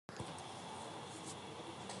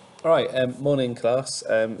Alright, morning class.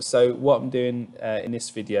 So what I'm doing in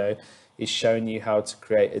this video is showing you how to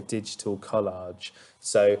create a digital collage.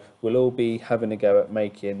 So we'll all be having a go at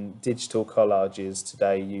making digital collages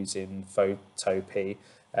today using Photopea.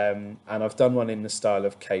 And I've done one in the style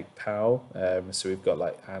of Cape Powell. So we've got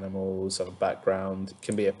like animals on a background. It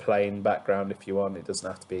can be a plain background if you want. It doesn't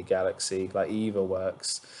have to be a galaxy. Like either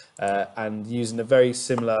works. And using a very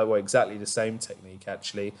similar, well, exactly the same technique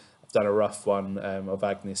actually. I've done a rough one of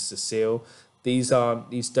Agnes Cecile. These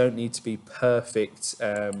don't need to be perfect,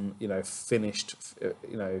 finished,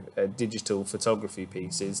 digital photography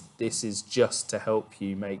pieces. This is just to help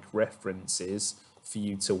you make references for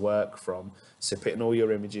you to work from. So putting all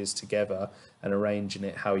your images together and arranging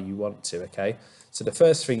it how you want to, okay? So the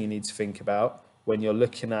first thing you need to think about when you're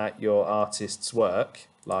looking at your artist's work,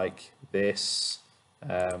 like this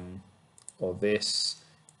or this,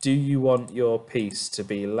 do you want your piece to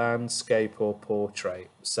be landscape or portrait?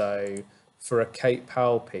 So for a Cape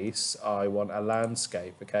Powell piece, I want a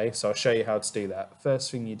landscape, okay? So I'll show you how to do that. First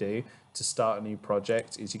thing you do to start a new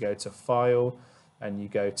project is you go to File and you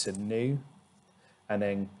go to New, and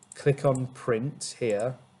then click on Print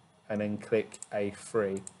here, and then click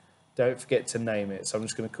A3. Don't forget to name it, so I'm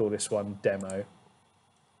just going to call this one Demo.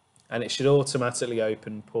 And it should automatically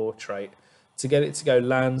open Portrait. To get it to go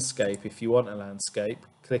landscape, if you want a landscape,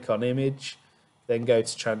 click on Image, then go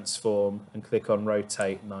to Transform and click on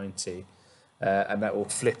Rotate 90. And that will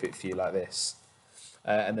flip it for you like this.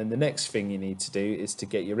 And then the next thing you need to do is to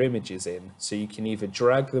get your images in. So you can either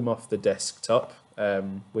drag them off the desktop,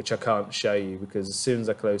 which I can't show you because as soon as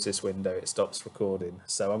I close this window, it stops recording.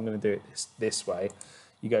 So I'm going to do it this way.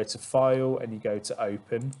 You go to File and you go to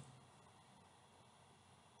Open.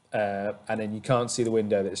 And then you can't see the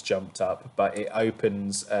window that's jumped up, but it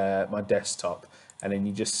opens my desktop, and then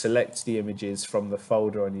you just select the images from the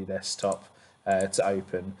folder on your desktop to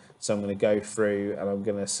open. So I'm going to go through and I'm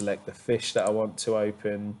going to select the fish that I want to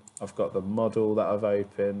open. I've got the model that I've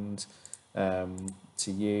opened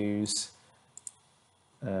to use.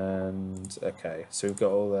 And okay, so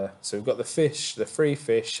we've got the fish, the free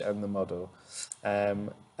fish, and the model.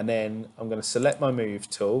 And then I'm going to select my move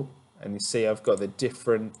tool, and you see I've got the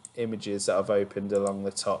different images that I've opened along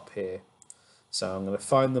the top here. So I'm going to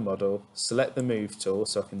find the model, select the move tool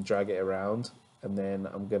so I can drag it around, and then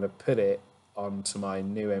I'm going to put it onto my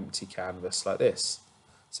new empty canvas like this.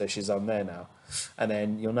 So she's on there now. And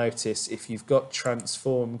then you'll notice if you've got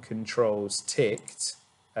transform controls ticked,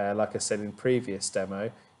 like I said in previous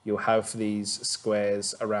demo, you'll have these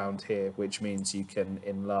squares around here, which means you can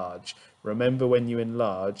enlarge. Remember, when you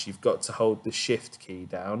enlarge, you've got to hold the shift key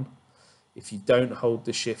down. If you don't hold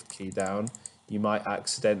the shift key down, you might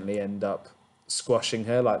accidentally end up squashing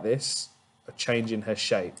her like this or changing her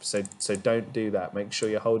shape. So don't do that. Make sure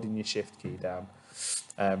you're holding your shift key down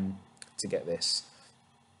to get this.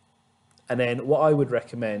 And then what I would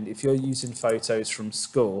recommend, if you're using photos from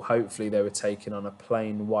school, hopefully they were taken on a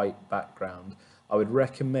plain white background. I would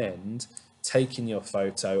recommend taking your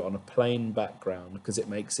photo on a plain background because it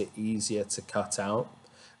makes it easier to cut out.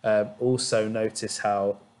 Also notice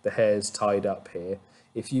how the hair's tied up here.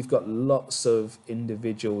 If you've got lots of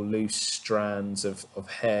individual loose strands of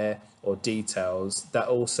hair or details, that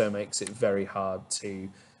also makes it very hard to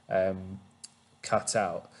cut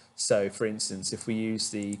out. So for instance, if we use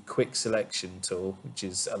the quick selection tool, which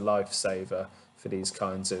is a lifesaver for these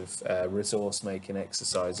kinds of resource making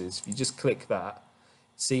exercises, if you just click that,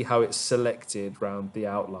 see how it's selected around the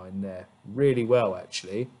outline there really well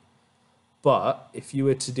actually. But if you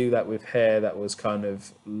were to do that with hair that was kind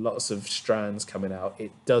of lots of strands coming out, it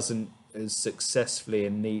doesn't as successfully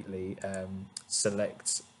and neatly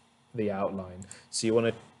select the outline. So you want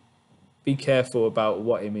to be careful about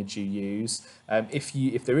what image you use.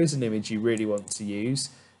 If there is an image you really want to use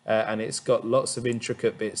and it's got lots of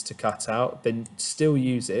intricate bits to cut out, then still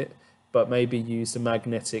use it, but maybe use the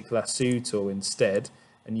magnetic lasso tool instead,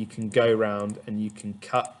 and you can go around and you can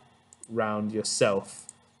cut round yourself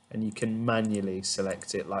and you can manually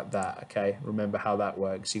select it like that. Okay, remember how that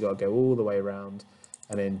works. You got to go all the way around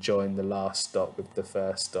and then join the last dot with the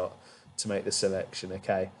first dot to make the selection.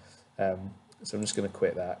 Okay, so I'm just going to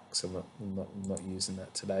quit that because I'm not using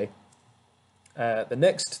that today. The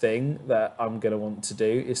next thing that I'm going to want to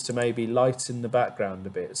do is to maybe lighten the background a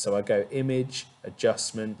bit. So I go Image,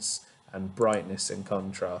 Adjustments, and Brightness and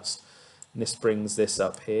Contrast. And this brings this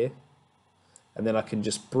up here. And then I can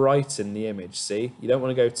just brighten the image, see? You don't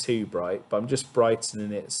want to go too bright, but I'm just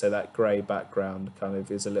brightening it so that grey background kind of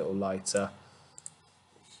is a little lighter.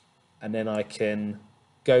 And then I can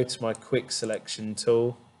go to my quick selection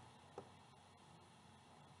tool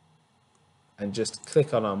and just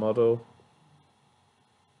click on our model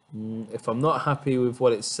If I'm not happy with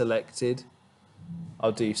what it's selected,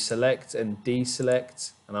 I'll do select and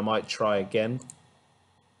deselect, and I might try again.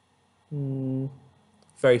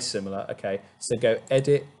 Very similar. Okay, so go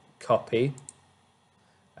edit, copy,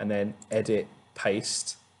 and then edit,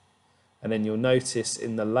 paste. And then you'll notice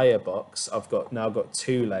in the layer box, I've now got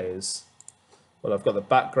two layers. Well, I've got the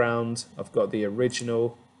background, I've got the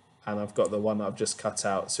original, and I've got the one that I've just cut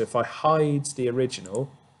out. So if I hide the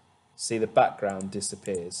original, see the background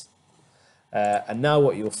disappears. And now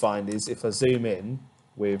what you'll find is if I zoom in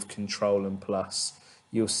with Control and Plus,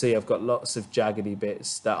 you'll see I've got lots of jaggedy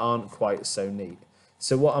bits that aren't quite so neat.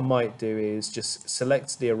 So what I might do is just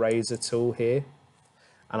select the eraser tool here,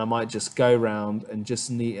 and I might just go around and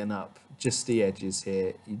just neaten up just the edges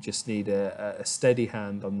here. You just need a steady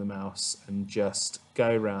hand on the mouse and just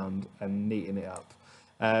go around and neaten it up.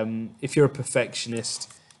 If you're a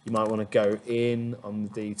perfectionist, you might want to go in on the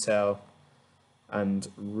detail and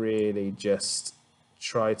really just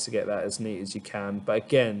try to get that as neat as you can. But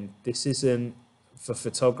again, this isn't for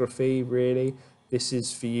photography really. This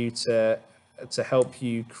is for you to help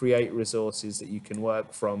you create resources that you can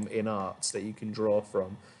work from in art, that you can draw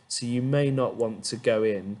from. So you may not want to go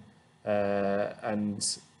in and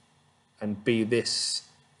be this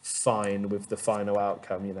fine with the final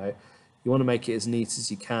outcome. You know, you want to make it as neat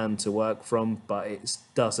as you can to work from, but it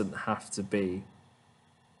doesn't have to be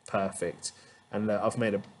perfect. And I've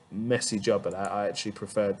made a messy job of that. I actually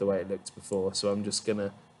preferred the way it looked before, so I'm just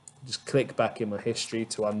gonna click back in my history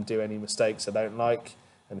to undo any mistakes I don't like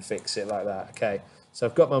and fix it like that. Okay, so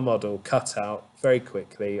I've got my model cut out very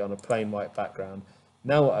quickly on a plain white background.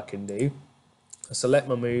 Now what I can do, I select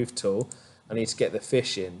my move tool. I need to get the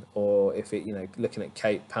fish in, or if it, you know, looking at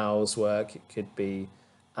Kate Powell's work, it could be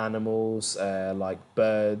animals like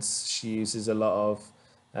birds. She uses a lot of.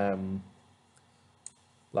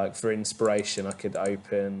 Like for inspiration, I could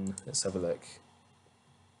open, let's have a look.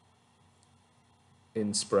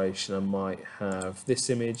 Inspiration, I might have this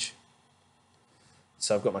image.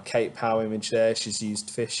 So I've got my Kate Powell image there. She's used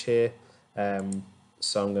fish here.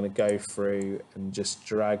 So I'm going to go through and just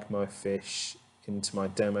drag my fish into my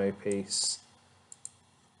demo piece.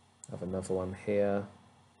 I have another one here.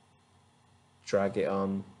 Drag it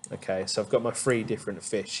on. Okay, so I've got my 3 different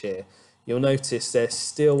fish here. You'll notice they're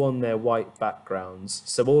still on their white backgrounds.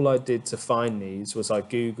 So all I did to find these was I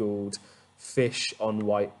Googled fish on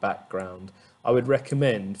white background. I would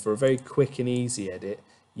recommend, for a very quick and easy edit,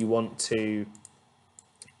 you want to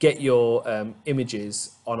get your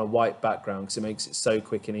images on a white background because it makes it so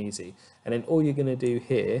quick and easy. And then all you're going to do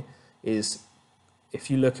here is,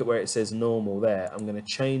 if you look at where it says normal there, I'm going to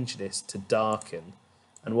change this to darken.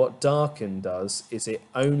 And what darken does is it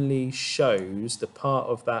only shows the part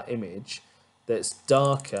of that image that's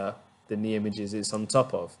darker than the images it's on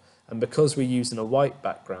top of. And because we're using a white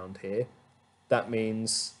background here, that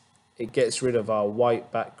means it gets rid of our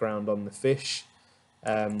white background on the fish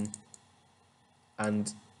and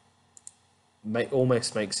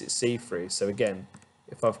almost makes it see-through. So again,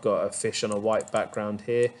 if I've got a fish on a white background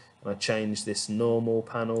here and I change this normal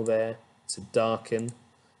panel there to darken,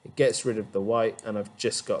 it gets rid of the white and I've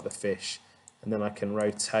just got the fish. And then I can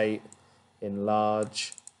rotate,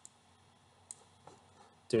 enlarge,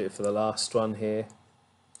 do it for the last one here.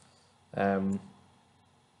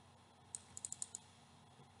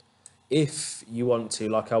 If you want to,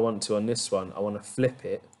 like I want to on this one, I want to flip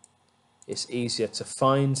it, it's easier to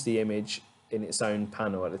find the image in its own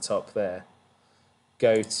panel at the top there.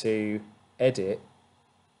 Go to Edit,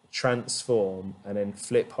 Transform, and then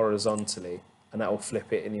flip horizontally, and that will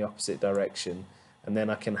flip it in the opposite direction. And then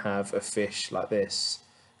I can have a fish like this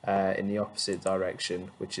in the opposite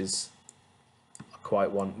direction, which is, I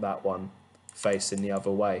quite want that one facing the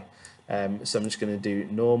other way. So I'm just going to do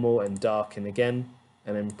normal and darken again,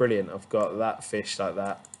 and then brilliant, I've got that fish like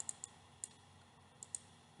that.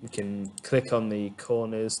 You can click on the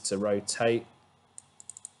corners to rotate,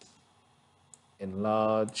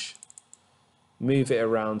 enlarge, move it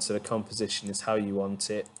around so the composition is how you want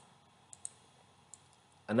it.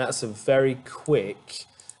 And that's a very quick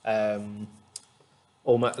Kate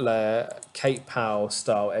Powell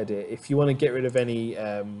style edit. If you want to get rid of any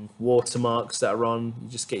watermarks that are on, you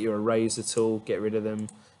just get your eraser tool, get rid of them.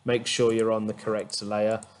 Make sure you're on the correct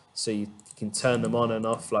layer, so you can turn them on and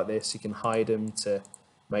off like this. You can hide them to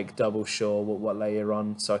make double sure what layer you're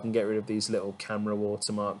on. So I can get rid of these little camera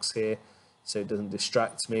watermarks here, so it doesn't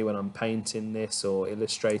distract me when I'm painting this or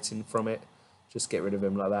illustrating from it. Just get rid of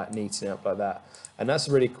them like that, neaten it up like that. And that's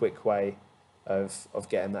a really quick way of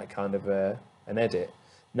getting that kind of an edit.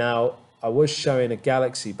 Now, I was showing a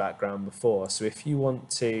galaxy background before, so if you want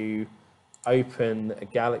to open a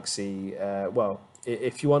galaxy, well,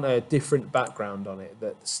 if you want a different background on it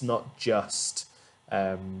that's not just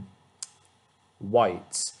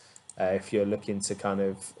white, if you're looking to kind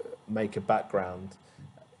of make a background,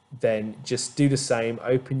 then just do the same,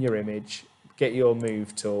 open your image, get your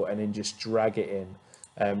move tool, and then just drag it in.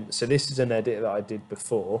 So this is an edit that I did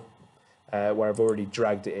before, where I've already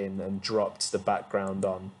dragged it in and dropped the background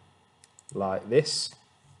on like this.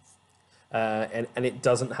 And it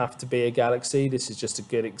doesn't have to be a galaxy. This is just a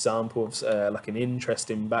good example of like an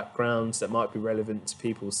interesting background that might be relevant to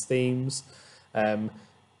people's themes.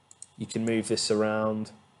 You can move this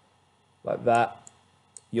around like that.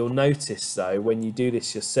 You'll notice though, when you do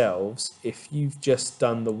this yourselves, if you've just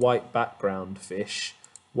done the white background fish,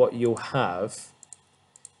 what you'll have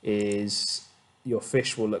is your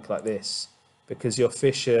fish will look like this, because your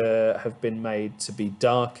fish have been made to be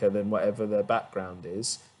darker than whatever the background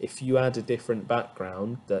is. If you add a different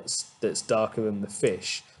background that's darker than the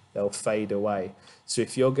fish, they'll fade away. So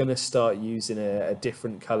if you're going to start using a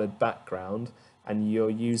different colored background and you're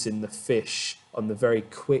using the fish on the very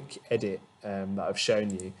quick edit that I've shown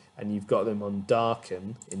you, and you've got them on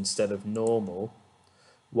darken instead of normal,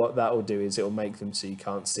 what that will do is it will make them so you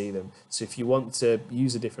can't see them. So if you want to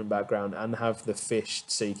use a different background and have the fish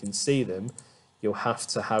so you can see them, you'll have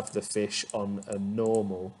to have the fish on a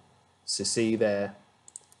normal. So see there,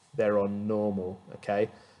 they're on normal, okay?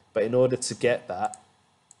 But in order to get that,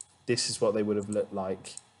 this is what they would have looked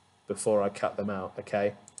like before I cut them out,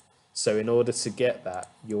 okay? So in order to get that,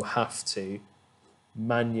 you'll have to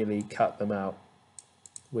manually cut them out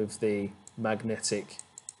with the magnetic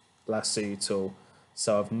lasso tool.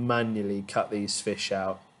 So I've manually cut these fish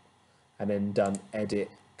out and then done edit,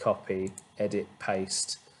 copy, edit,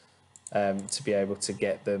 paste to be able to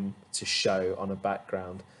get them to show on a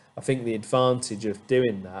background. I think the advantage of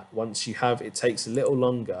doing that, once you have, it takes a little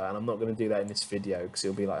longer, and I'm not going to do that in this video because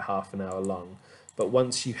it'll be like half an hour long, but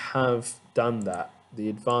once you have done that, the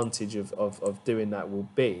advantage of doing that will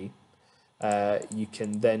be you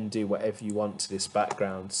can then do whatever you want to this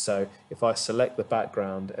background. So if I select the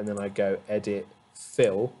background and then I go edit,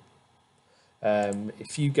 fill,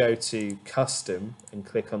 if you go to custom and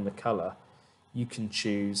click on the color, you can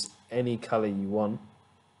choose any color you want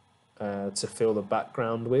to fill the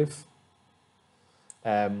background with,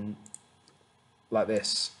 like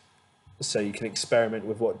this. So you can experiment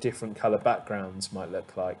with what different color backgrounds might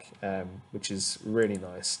look like, which is really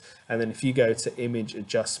nice. And then if you go to image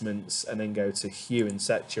adjustments and then go to hue and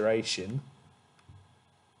saturation,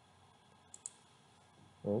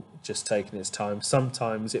 well, just taking its time.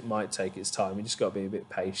 Sometimes it might take its time. You just got to be a bit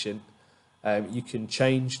patient. You can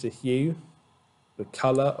change the hue, the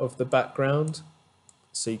color of the background,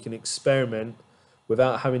 so you can experiment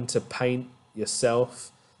without having to paint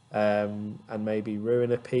yourself and maybe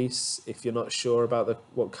ruin a piece. If you're not sure about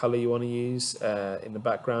what color you want to use in the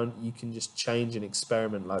background, you can just change and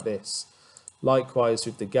experiment like this. Likewise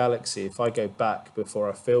with the galaxy, if I go back before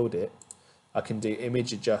I filled it, I can do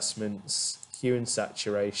image adjustments, hue and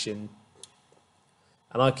saturation,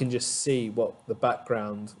 and I can just see what the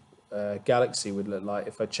background galaxy would look like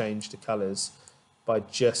if I changed the colors by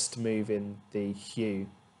just moving the hue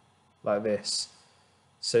like this.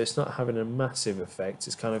 So it's not having a massive effect,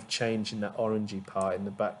 it's kind of changing that orangey part in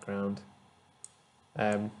the background.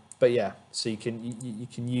 But yeah, so you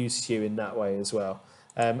can use hue in that way as well.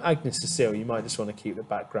 Agnes Cecile, you might just want to keep the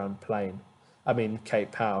background plain. I mean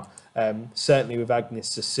Kate Powell. Certainly with Agnes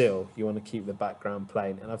Cecile, you want to keep the background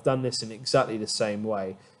plain. And I've done this in exactly the same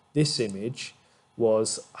way. This image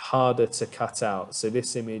was harder to cut out. So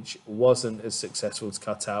this image wasn't as successful to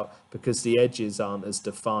cut out because the edges aren't as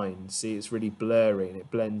defined. See, it's really blurry and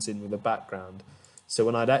it blends in with the background. So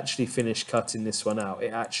when I'd actually finished cutting this one out,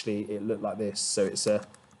 it looked like this. So it's a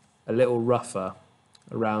little rougher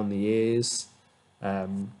around the ears,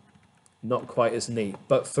 not quite as neat.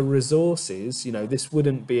 But for resources, you know, this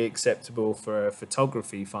wouldn't be acceptable for a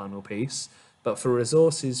photography final piece. But for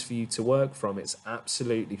resources for you to work from, it's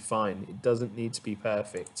absolutely fine. It doesn't need to be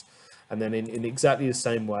perfect. And then in exactly the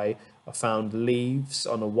same way, I found leaves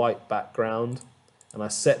on a white background and I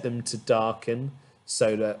set them to darken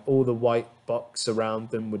so that all the white box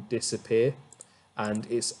around them would disappear. And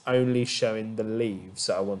it's only showing the leaves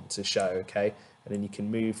that I want to show, okay? And then you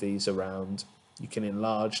can move these around. You can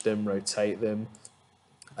enlarge them, rotate them.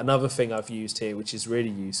 Another thing I've used here, which is really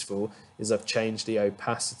useful, is I've changed the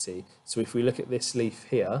opacity. So if we look at this leaf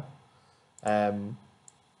here,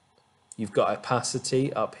 you've got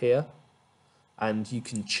opacity up here, and you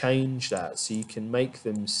can change that. So you can make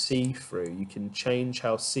them see-through. You can change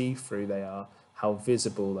how see-through they are, how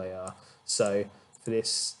visible they are. So for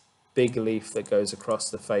this big leaf that goes across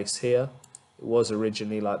the face here, it was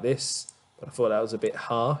originally like this. I thought that was a bit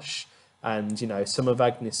harsh. And you know, some of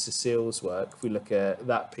Agnes Cecile's work, if we look at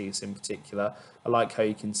that piece in particular, I like how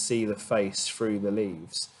you can see the face through the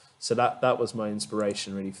leaves. So that was my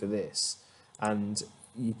inspiration really for this. And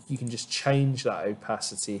you can just change that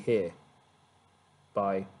opacity here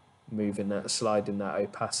by moving that, sliding that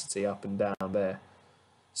opacity up and down there.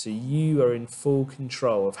 So you are in full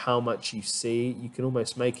control of how much you see. You can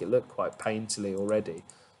almost make it look quite painterly already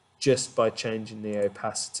just by changing the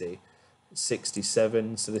opacity.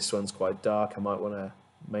 67, so this one's quite dark. I might want to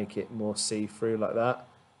make it more see-through like that,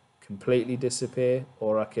 completely disappear,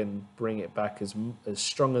 or I can bring it back as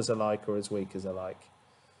strong as I like or as weak as I like.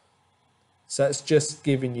 So that's just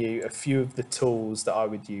giving you a few of the tools that I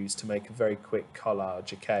would use to make a very quick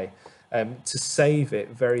collage, okay? To save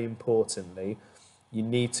it, very importantly, you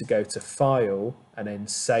need to go to File and then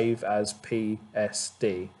Save as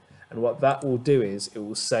PSD. And what that will do is it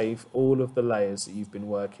will save all of the layers that you've been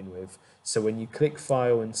working with. So when you click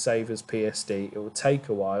File and Save as PSD, it will take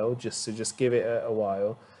a while, just give it a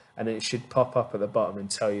while, and it should pop up at the bottom and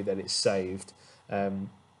tell you that it's saved. And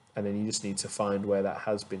then you just need to find where that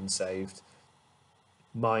has been saved.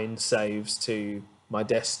 Mine saves to my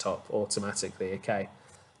desktop automatically, okay?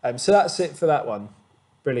 So that's it for that one.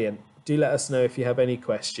 Brilliant. Do let us know if you have any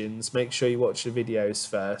questions. Make sure you watch the videos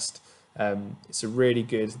first. It's a really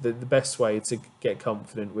good, the best way to get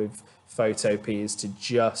confident with Photopea is to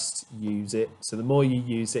just use it. So the more you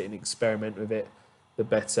use it and experiment with it, the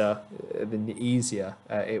better, then the easier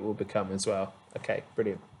it will become as well. Okay,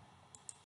 brilliant.